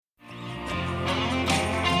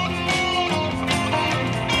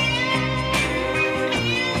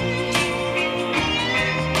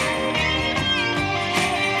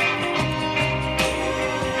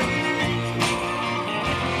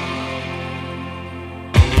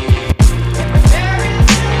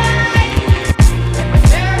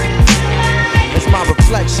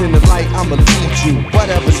reflection of light, I'ma lead you.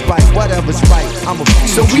 Whatever's right, I'ma feed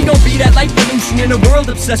So we gon' be that light pollution in a world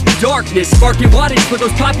obsessed with darkness, sparking wattage for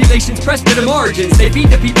those populations pressed to the margins. They feed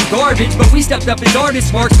the people garbage, but we stepped up as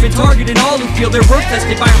artists, marksmen, targeting all who feel their worth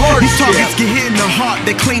tested by hardship. These targets get hit in the heart,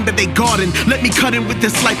 they claim that they garden. Let me cut in with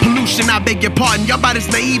this light pollution, I beg your pardon. Y'all about as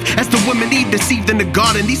naive as the women Eve deceived in the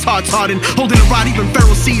garden. These hearts hardened, holding a rod even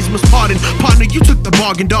Pharaoh sees must pardon. Partner, you took the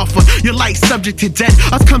bargained offer. Your light subject to death,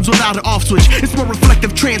 us comes without an off switch. It's more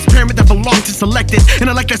reflective, transparent, that belongs to selected. And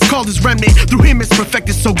I like that's called his remnant, through him it's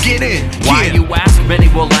perfected, so get in. Why you ask? Many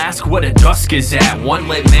will ask what a dusk is at. One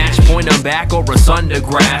lit match, point them back, or a sun to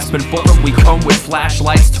grasp. And for them we come with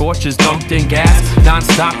flashlights, torches dunked in gas,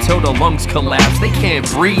 non-stop till the lungs collapse. They can't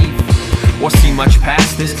breathe or see much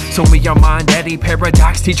past this. So me, your mind, Eddie,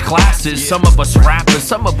 paradox teach classes. Some of us rappers,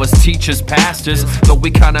 some of us teachers, pastors. Though we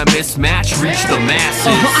kinda mismatch, reach the masses.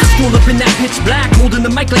 I stroll up in that pitch black, holding the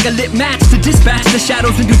mic like a lit match to dispatch the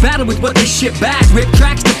shadows and do battle with what they ship back. Rip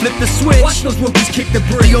tracks to flip the switch, watch those rookies kick the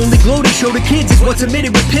brick. The only glow they show the kids is what's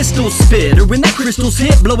emitted with pistols spit, or when that crystal's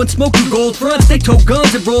hit, blowing smoke through gold fronts. They tote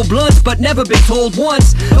guns and roll blunts, but never been told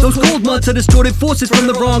once. Those cold months are distorted forces from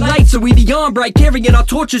the wrong light, so we beyond bright, carrying our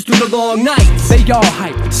torches through the long nights. They all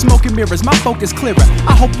hype, smoking mirrors, my focus clearer.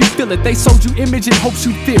 I hope you feel it, they sold you image and hopes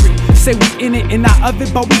you fear it. Say we in it and not of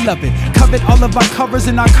it, but we love it. Covered all of our covers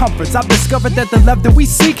and our comforts. I've discovered that the love that we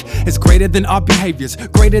seek is greater than our behaviors,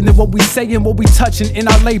 greater than what we say and what we touch and in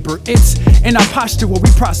our labor. It's in our posture where we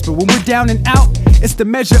prosper. When we're down and out, it's the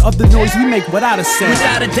measure of the noise we make without a sound.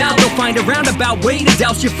 Without a doubt, they'll find a roundabout way to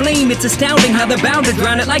douse your flame. It's astounding how they're bound to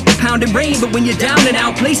drown it like the pounding rain. But when you're down and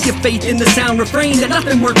out, place your faith in the sound refrain that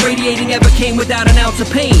nothing worth radiating ever came without an ounce of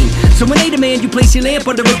pain. So when they demand you place your lamp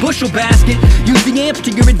under a bushel basket, use the amp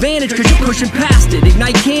to your advantage cause you're pushing past it.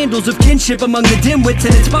 Ignite candles of kinship among the dimwits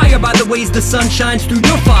and inspire by the ways the sun shines through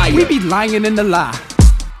your fire. We be lying in the lie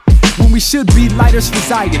when we should be lighters for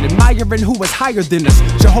Zion, admiring who is higher than us.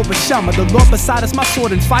 Jehovah Shammah, the Lord beside us, my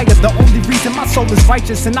sword and fire. The only reason my soul is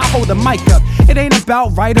righteous and I hold a mic up. It ain't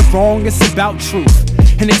about right or wrong, it's about truth.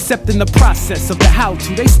 And accepting the process of the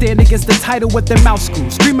how-to. They stand against the title with their mouth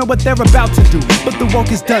screwed, screaming what they're about to do, but the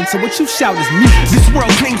work is done, so what you shout is mute. This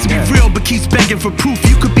world claims to be real, but keeps begging for proof.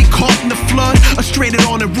 You could be caught in the flood, or stranded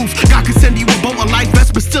on a roof. God could send you a boat, a life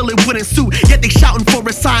vest, but still it wouldn't suit. Yet they shouting for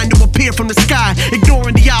a sign to appear from the sky,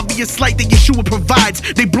 ignoring the obvious light that Yeshua provides.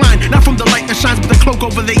 They blind, not from the light that shines with a cloak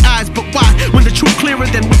over their eyes, but why? When the truth clearer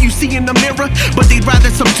than what you see in the mirror, but they'd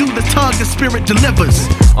rather subdue the tug the spirit delivers.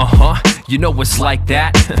 You know it's like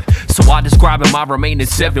that. So I describe in my remaining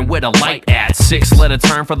 7 with a light at 6-letter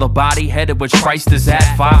term for the body headed which Christ is at.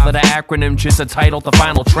 5-letter acronym, just a title, the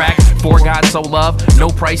final track. For God so loved, no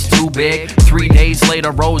price too big. 3 days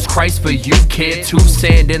later rose Christ for you, kid. 2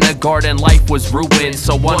 stand in the garden, life was ruined.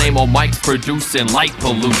 So 1 aim on mics producing light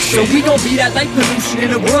pollution. So we gon' be that light pollution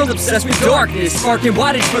in a world obsessed with darkness, sparking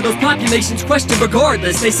wattage for those populations questioned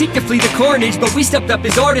regardless. They seek to flee the carnage, but we stepped up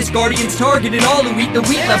as artists, guardians, targeting all who eat the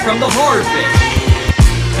wheat left from the harvest.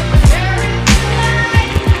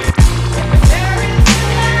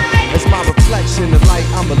 It's my reflection of light,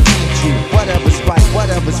 I'ma lead you.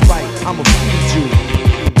 Whatever's right, I'ma feed you.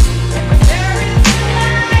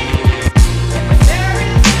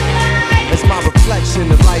 It's my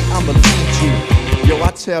reflection of light, I'ma lead you. Yo,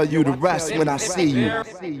 I tell you the rest when I see you.